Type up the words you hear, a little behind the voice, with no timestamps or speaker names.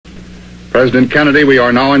President Kennedy, we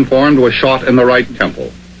are now informed, was shot in the right temple.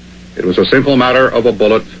 It was a simple matter of a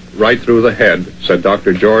bullet right through the head, said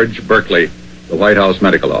Dr. George Berkeley, the White House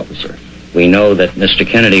medical officer. We know that Mr.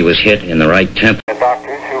 Kennedy was hit in the right temple. The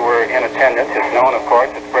doctors who were in attendance, it's known, of course,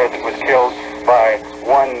 that the president was killed by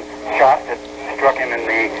one shot that struck him in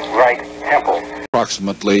the right temple.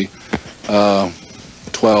 Approximately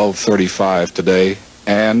 12:35 today,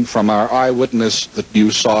 and from our eyewitness that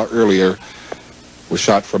you saw earlier, was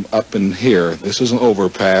shot from up in here. This is an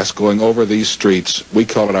overpass going over these streets. We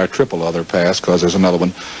call it our triple other pass because there's another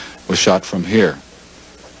one, was shot from here.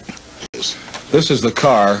 This is the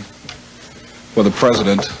car where the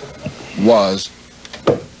president was.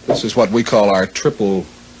 This is what we call our triple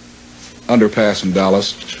underpass in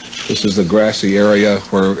Dallas. This is the grassy area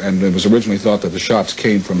where, and it was originally thought that the shots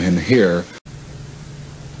came from in here.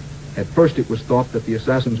 At first it was thought that the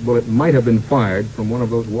assassin's bullet might have been fired from one of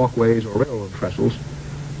those walkways or railroad trestles.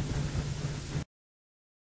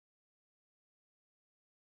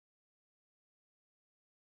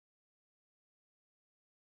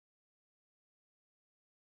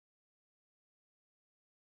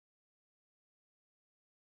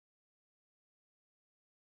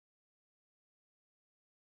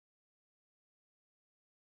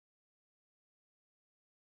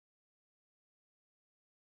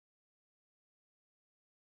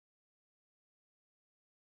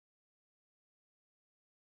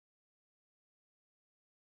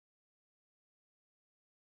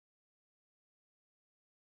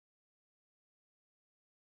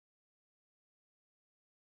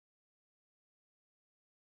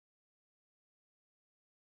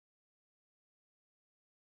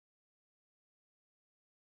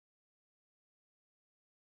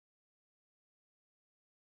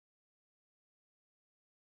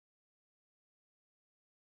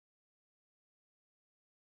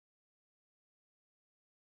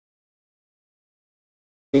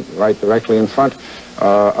 Right directly in front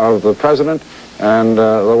of the president, and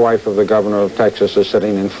the wife of the governor of Texas is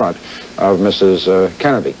sitting in front of Mrs.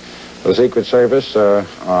 Kennedy. The Secret Service are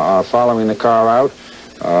following the car out.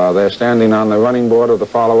 They're standing on the running board of the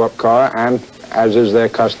follow-up car, and as is their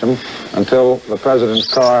custom, until the president's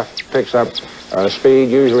car picks up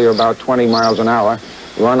speed, usually about 20 miles an hour,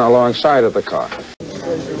 run alongside of the car.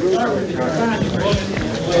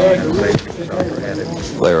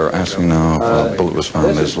 They're asking now if a bullet was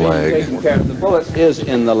found in his leg. The bullet is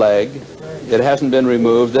in the leg. It hasn't been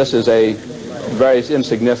removed. This is a very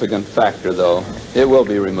insignificant factor, though. It will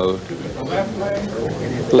be removed.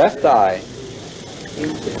 Left thigh.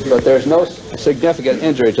 But there's no significant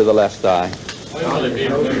injury to the left thigh.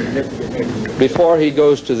 Before he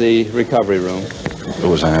goes to the recovery room. It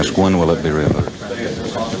was asked, when will it be removed?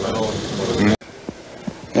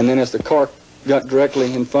 And then as the car got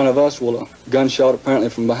directly in front of us, well, a gunshot apparently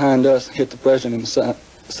from behind us hit the president in the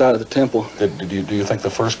side of the temple. Do you think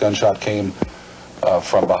the first gunshot came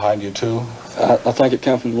from behind you too? I think it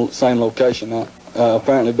came from the same location.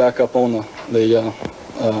 Apparently back up on the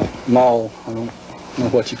mall. I don't know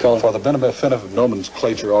what you call it. For the benefit of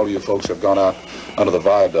nomenclature, all of you folks have gone out under the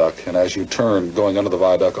viaduct, and as you turn going under the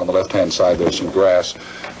viaduct on the left-hand side, there's some grass.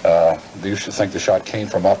 Do you think the shot came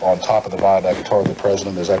from up on top of the viaduct toward the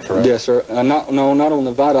president? Is that correct? Yes, sir. Not on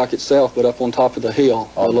the viaduct itself, but up on top of the hill,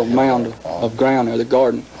 a little mound of ground there, the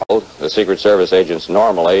garden. The Secret Service agents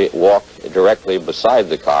normally walk directly beside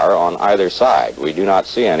the car on either side. We do not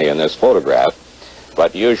see any in this photograph,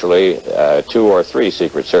 but usually 2 or 3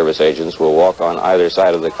 Secret Service agents will walk on either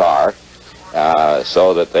side of the car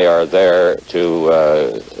so that they are there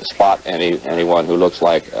to spot anyone who looks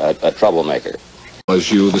like a troublemaker. As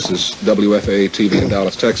you, this is WFA TV in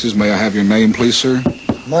Dallas, Texas. May I have your name, please, sir?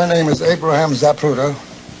 My name is Abraham Zapruder.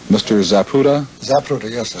 Mr. Zapruder? Zapruder,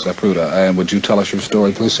 yes, sir. Zapruder. And would you tell us your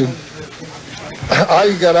story, please, sir?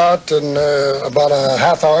 I got out and about a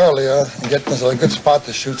half hour earlier and get into a good spot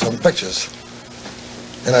to shoot some pictures.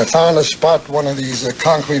 And I found a spot, one of these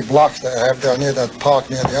concrete blocks that I have down near that park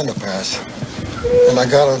near the underpass. And I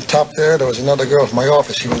got on top there was another girl from my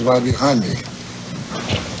office. She was right behind me.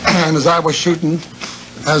 And as I was shooting,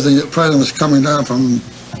 as the president was coming down from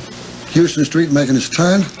Houston Street making his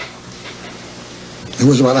turn, it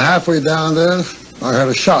was about halfway down there, I heard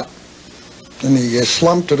a shot. And he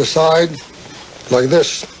slumped to the side like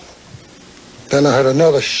this. Then I heard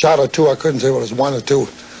another shot or two. I couldn't say what it was, 1 or 2.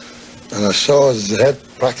 And I saw his head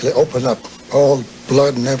practically open up, all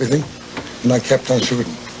blood and everything. And I kept on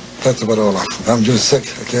shooting. That's about all. I'm just sick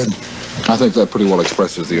again. I think that pretty well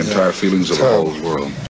expresses the entire feelings of the whole world.